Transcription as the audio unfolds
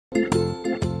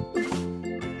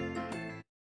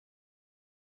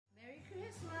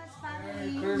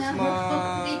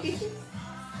Christmas!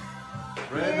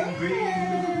 Red and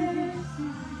green!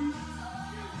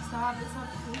 Stop, it's not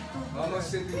true. Mama's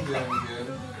sitting there again.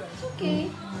 It's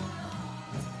okay.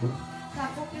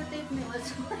 Tapos you take me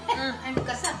also. I'm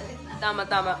kasali na.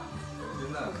 Tama.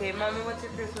 Okay, Mama, what's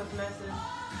your Christmas message?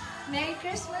 Merry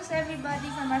Christmas, everybody,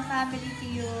 from our family to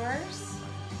yours.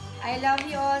 I love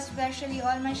you all, especially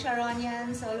all my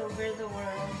Sharonians all over the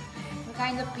world. We're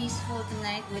kind of peaceful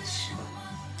tonight, which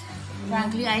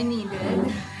frankly I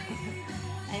needed.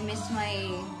 I miss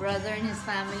my brother and his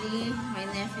family, my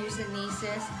nephews and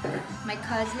nieces, my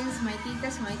cousins, my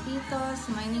titas, my titos,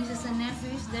 my nieces and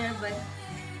nephews there, but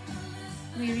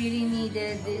we really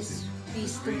needed this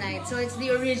peace tonight. So it's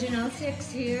the original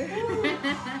 6 here.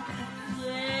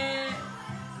 Yeah.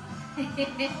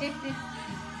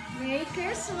 Merry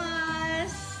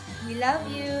Christmas! We love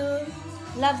you.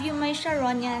 Love you, my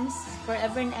Sharonians,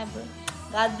 forever and ever.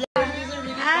 God bless.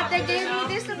 Ate gave me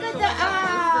this. Look at the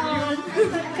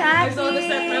Kaki.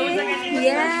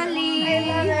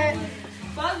 Yali.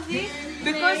 Bubsy,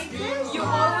 because you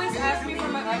always ask me for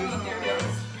my eye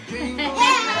materials.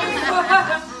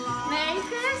 Merry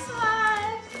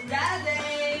Christmas!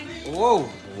 Daddy! Whoa!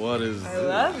 What is I this?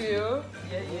 love you.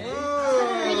 Yeah.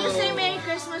 Can you say Merry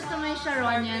Christmas to my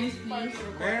Sharonians, please?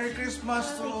 Merry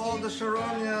Christmas to all the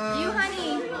Sharonians! You,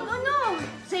 honey. No.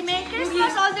 Say Merry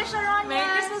Christmas, all the Sharonians.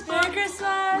 Merry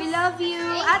Christmas! We love you.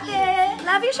 Ate,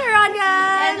 love you,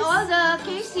 Sharonians. And all the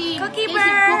Casey. Cookie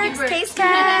birds, Case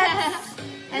cats.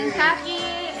 And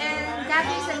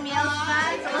Kaki's and Miel's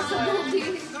fans. Also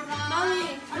boobies.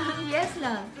 Mommy! Yes,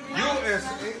 love.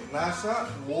 USA, NASA.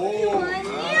 Whoa!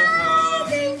 Yeah,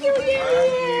 thank you,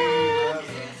 yeah.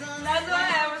 That's why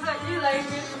I was like, you like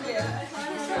this? Yeah.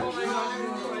 Oh my gosh,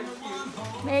 it's so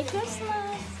cute. Merry Christmas.